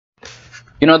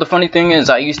You know, the funny thing is,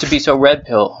 I used to be so red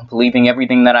pill, believing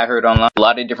everything that I heard online. A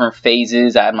lot of different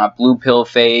phases. I had my blue pill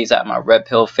phase, I had my red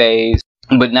pill phase.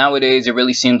 But nowadays, it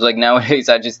really seems like nowadays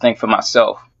I just think for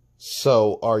myself.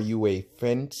 So, are you a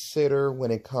fence sitter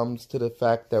when it comes to the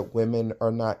fact that women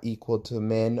are not equal to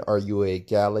men? Are you a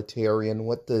egalitarian?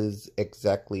 What does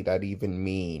exactly that even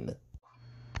mean?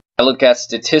 I look at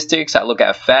statistics, I look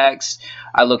at facts,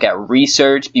 I look at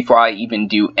research before I even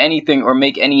do anything or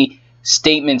make any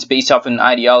statements based off an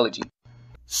ideology.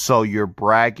 So you're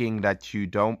bragging that you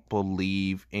don't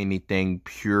believe anything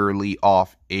purely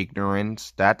off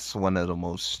ignorance? That's one of the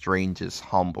most strangest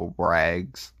humble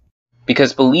brags.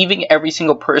 Because believing every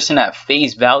single person at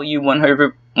face value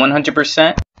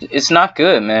 100%, it's not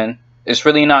good, man. It's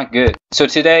really not good. So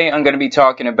today I'm going to be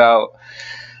talking about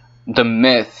the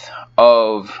myth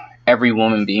of every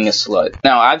woman being a slut.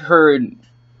 Now, I've heard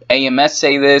AMS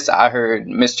say this. I heard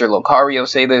Mr. Locario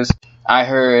say this. I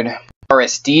heard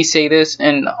RSD say this.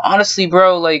 And honestly,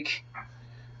 bro, like,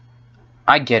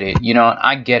 I get it.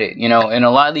 I get it. In a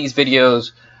lot of these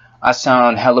videos, I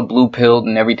sound hella blue-pilled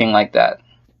and everything like that.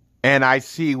 And I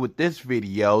see with this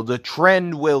video, the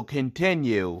trend will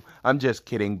continue. I'm just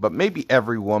kidding, but maybe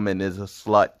every woman is a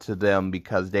slut to them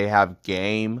because they have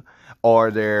game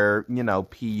or they're,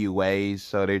 PUAs,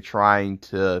 so they're trying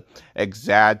to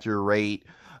exaggerate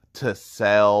to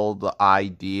sell the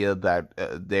idea that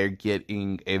they're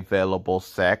getting available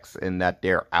sex and that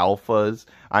they're alphas.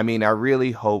 I mean, I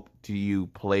really hope you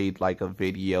played like a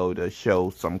video to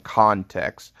show some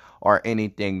context or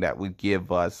anything that would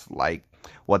give us like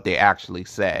what they actually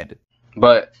said.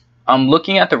 But I'm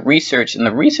looking at the research, and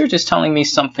the research is telling me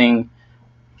something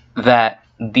that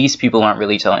these people aren't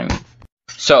really telling me.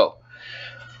 So,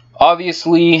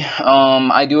 obviously,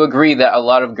 I do agree that a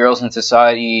lot of girls in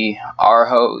society are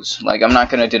hoes. Like, I'm not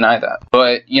going to deny that.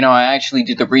 But, I actually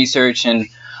did the research, and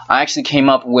I actually came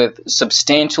up with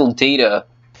substantial data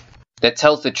that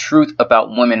tells the truth about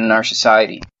women in our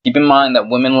society. Keep in mind that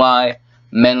women lie,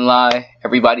 men lie,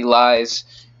 everybody lies.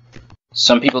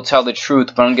 Some people tell the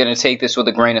truth, but I'm going to take this with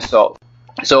a grain of salt.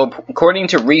 So, according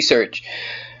to research,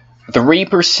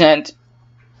 3%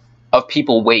 of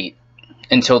people wait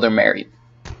until they're married.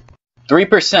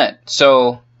 3%.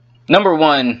 So, number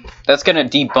one, that's going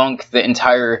to debunk the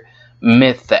entire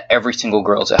myth that every single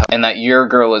girl is a hoe, and that your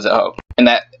girl is a hoe, and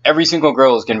that every single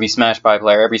girl is going to be smashed by a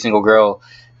player. Every single girl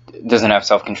doesn't have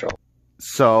self-control.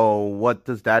 So, what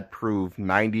does that prove?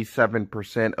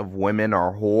 97% of women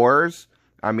are whores?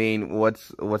 I mean,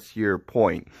 what's your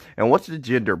point? And what's the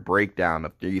gender breakdown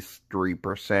of these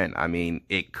 3%? I mean,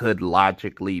 it could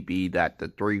logically be that the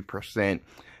 3%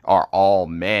 are all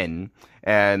men.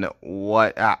 And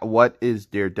what is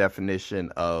their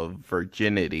definition of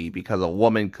virginity? Because a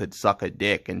woman could suck a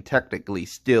dick and technically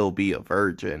still be a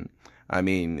virgin. I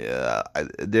mean,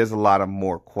 there's a lot of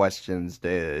more questions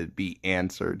to be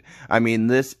answered. I mean,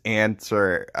 this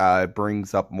answer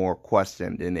brings up more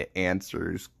questions than it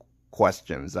answers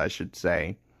questions, I should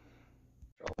say.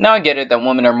 Now I get it that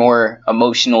women are more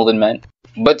emotional than men,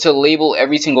 but to label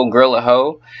every single girl a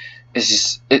hoe is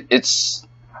just it's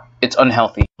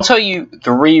unhealthy. I'll tell you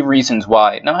 3 reasons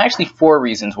why. No, actually 4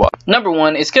 reasons why. Number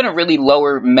 1, it's gonna really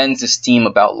lower men's esteem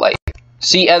about life.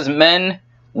 See, as men,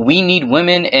 we need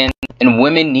women and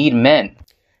women need men.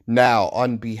 Now,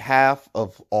 on behalf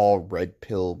of all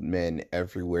red-pilled men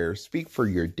everywhere, speak for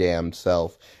your damn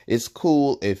self. It's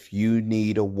cool if you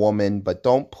need a woman, but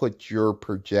don't put your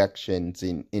projections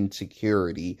and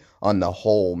insecurity on the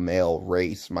whole male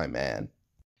race, my man.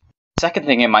 Second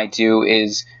thing it might do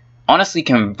is honestly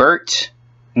convert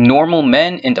normal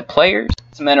men into players.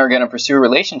 Men are going to pursue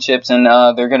relationships and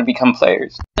they're going to become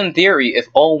players. In theory, if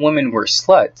all women were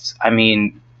sluts, I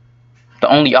mean,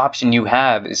 the only option you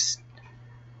have is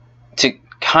to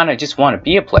kind of just want to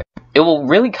be a player. It will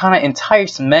really kind of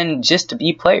entice men just to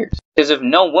be players. Because if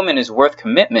no woman is worth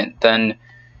commitment, then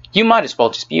you might as well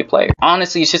just be a player.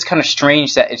 Honestly, it's just kind of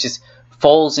strange that it just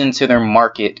falls into their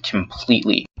market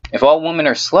completely. If all women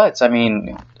are sluts, I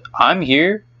mean, I'm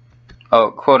here,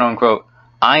 quote unquote,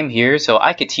 I'm here so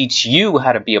I could teach you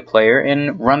how to be a player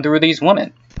and run through these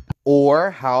women. Or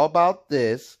how about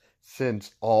this,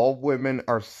 since all women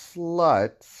are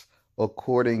sluts,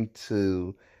 according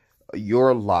to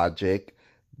your logic,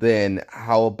 then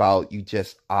how about you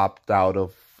just opt out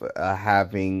of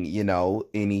having,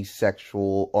 any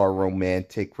sexual or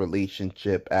romantic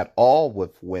relationship at all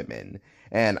with women?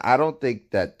 And I don't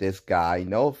think that this guy,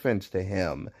 no offense to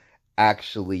him,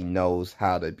 actually knows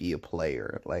how to be a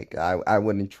player. Like, I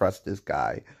wouldn't trust this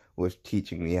guy with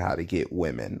teaching me how to get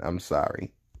women. I'm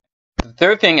sorry. The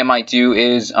third thing it might do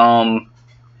is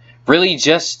really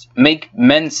just make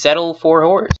men settle for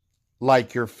whores.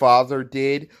 like your father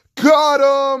did.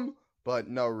 Got him! But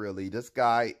no, really,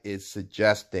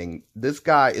 this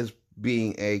guy is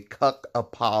being a cuck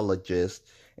apologist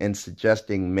and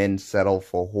suggesting men settle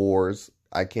for whores.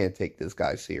 I can't take this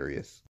guy serious.